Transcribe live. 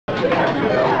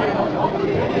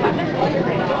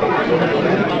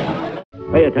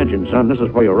Pay attention, son. This is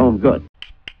for your own good.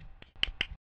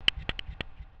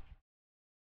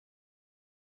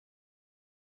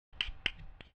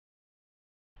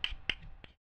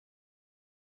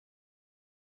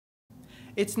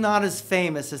 It's not as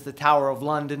famous as the Tower of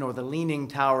London or the Leaning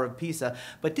Tower of Pisa,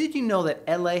 but did you know that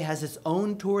LA has its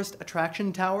own tourist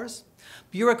attraction towers?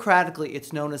 Bureaucratically,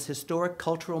 it's known as Historic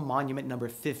Cultural Monument number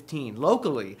 15.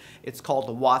 Locally, it's called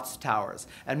the Watts Towers,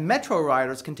 and Metro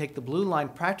riders can take the Blue Line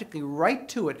practically right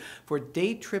to it for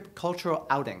day trip cultural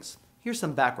outings. Here's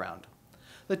some background.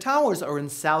 The towers are in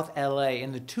South LA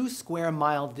in the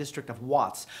 2-square-mile district of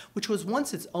Watts, which was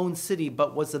once its own city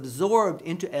but was absorbed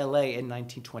into LA in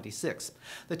 1926.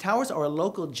 The towers are a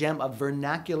local gem of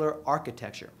vernacular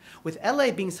architecture. With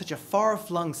LA being such a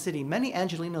far-flung city, many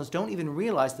Angelenos don't even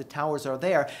realize the towers are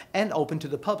there and open to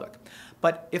the public.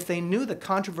 But if they knew the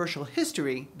controversial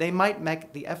history, they might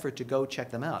make the effort to go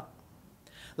check them out.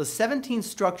 The 17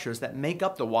 structures that make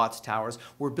up the Watts Towers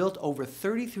were built over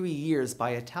 33 years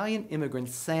by Italian immigrant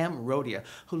Sam Rodia,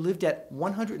 who lived at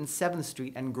 107th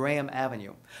Street and Graham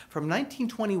Avenue. From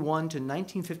 1921 to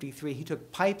 1953, he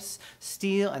took pipes,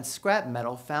 steel, and scrap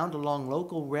metal found along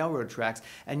local railroad tracks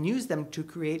and used them to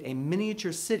create a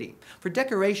miniature city. For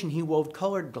decoration, he wove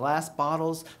colored glass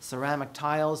bottles, ceramic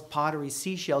tiles, pottery,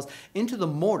 seashells into the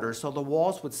mortar so the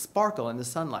walls would sparkle in the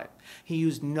sunlight. He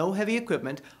used no heavy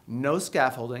equipment, no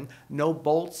scaffolding, no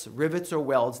bolts, rivets, or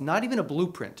welds, not even a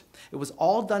blueprint. It was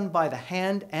all done by the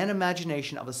hand and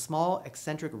imagination of a small,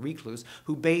 eccentric recluse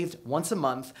who bathed once a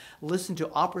month, listened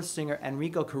to opera singer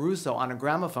Enrico Caruso on a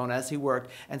gramophone as he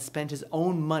worked, and spent his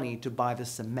own money to buy the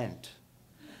cement.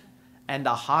 And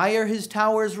the higher his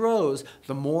towers rose,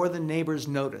 the more the neighbors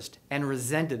noticed and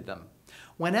resented them.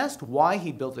 When asked why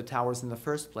he built the towers in the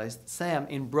first place, Sam,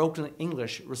 in broken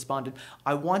English, responded,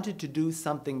 "I wanted to do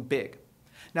something big."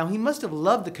 Now, he must have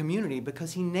loved the community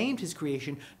because he named his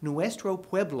creation Nuestro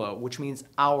Pueblo, which means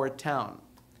our town.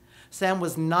 Sam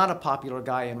was not a popular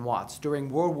guy in Watts. During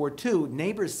World War II,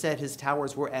 neighbors said his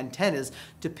towers were antennas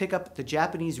to pick up the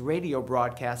Japanese radio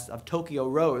broadcasts of Tokyo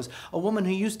Rose, a woman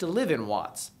who used to live in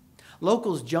Watts.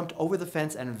 Locals jumped over the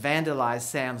fence and vandalized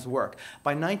Sam's work.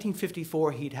 By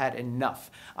 1954, he'd had enough,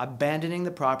 abandoning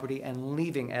the property and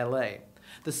leaving LA.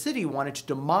 The city wanted to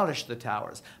demolish the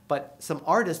towers, but some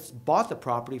artists bought the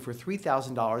property for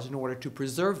 $3,000 in order to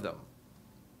preserve them.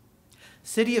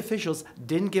 City officials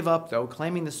didn't give up, though,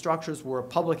 claiming the structures were a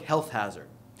public health hazard.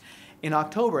 In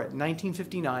October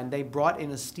 1959, they brought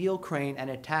in a steel crane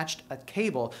and attached a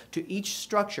cable to each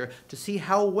structure to see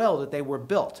how well that they were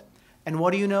built. And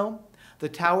what do you know? The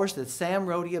towers that Sam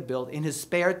Rodia built in his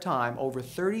spare time over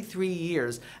 33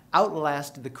 years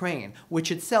outlasted the crane, which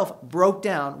itself broke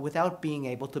down without being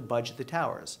able to budge the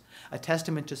towers, a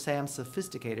testament to Sam's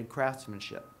sophisticated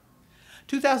craftsmanship.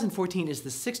 2014 is the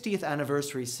 60th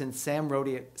anniversary since Sam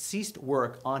Rodia ceased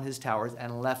work on his towers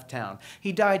and left town.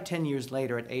 He died 10 years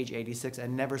later at age 86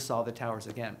 and never saw the towers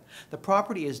again. The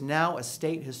property is now a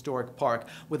state historic park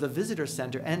with a visitor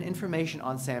center and information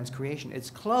on Sam's creation.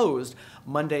 It's closed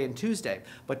Monday and Tuesday,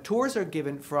 but tours are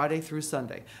given Friday through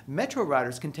Sunday. Metro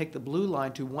riders can take the Blue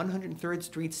Line to 103rd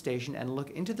Street Station and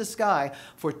look into the sky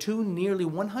for two nearly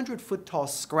 100-foot-tall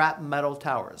scrap metal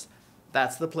towers.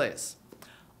 That's the place.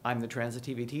 I'm the Transit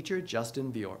TV teacher,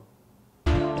 Justin Vyor.